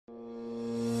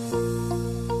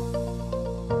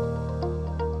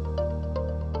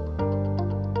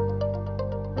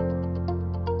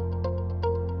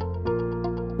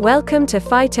Welcome to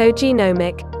Phyto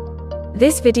Genomics.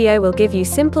 This video will give you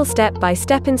simple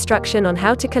step-by-step instruction on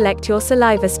how to collect your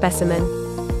saliva specimen.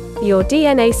 Your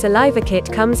DNA saliva kit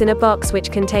comes in a box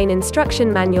which contain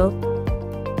instruction manual,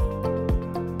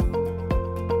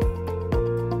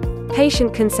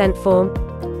 patient consent form,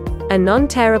 a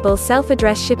non-tearable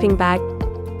self-addressed shipping bag,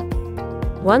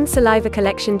 one saliva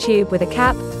collection tube with a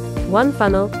cap, one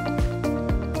funnel,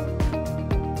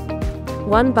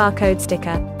 one barcode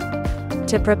sticker.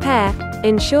 To prepare,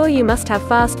 ensure you must have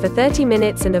fast for 30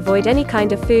 minutes and avoid any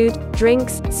kind of food,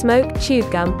 drinks, smoke,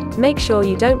 chewed gum. Make sure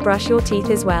you don't brush your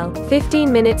teeth as well.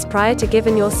 15 minutes prior to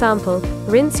giving your sample,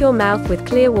 rinse your mouth with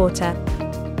clear water.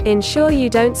 Ensure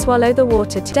you don't swallow the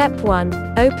water. Step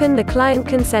 1. Open the client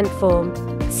consent form.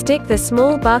 Stick the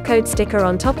small barcode sticker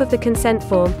on top of the consent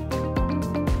form.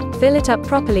 Fill it up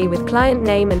properly with client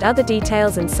name and other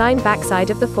details and sign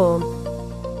backside of the form.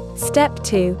 Step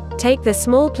 2. Take the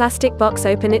small plastic box,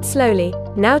 open it slowly.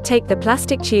 Now take the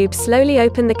plastic tube, slowly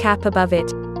open the cap above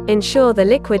it. Ensure the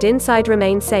liquid inside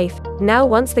remains safe. Now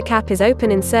once the cap is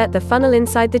open, insert the funnel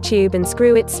inside the tube and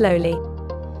screw it slowly.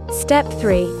 Step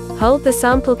 3. Hold the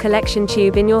sample collection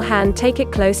tube in your hand, take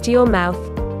it close to your mouth.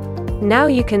 Now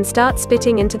you can start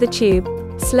spitting into the tube.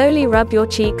 Slowly rub your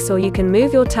cheeks, or you can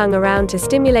move your tongue around to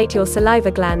stimulate your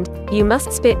saliva gland. You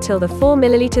must spit till the 4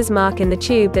 ml mark in the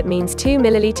tube, that means 2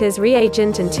 ml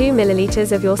reagent and 2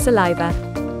 ml of your saliva.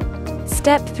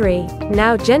 Step 3.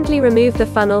 Now gently remove the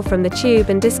funnel from the tube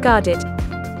and discard it.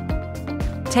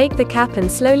 Take the cap and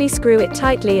slowly screw it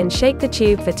tightly and shake the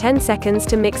tube for 10 seconds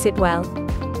to mix it well.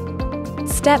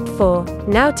 Step 4.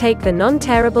 Now take the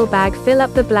non-tearable bag, fill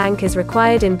up the blank as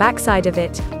required in backside of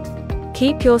it.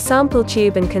 Keep your sample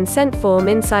tube and consent form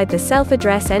inside the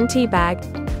self-address NT bag.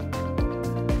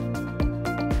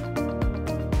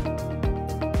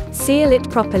 Seal it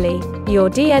properly. Your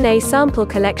DNA sample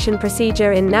collection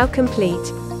procedure is now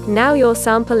complete. Now your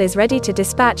sample is ready to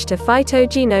dispatch to Phyto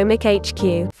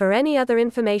Genomics HQ. For any other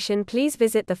information, please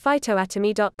visit the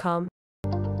phytoatomy.com.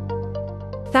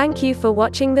 Thank you for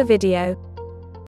watching the video.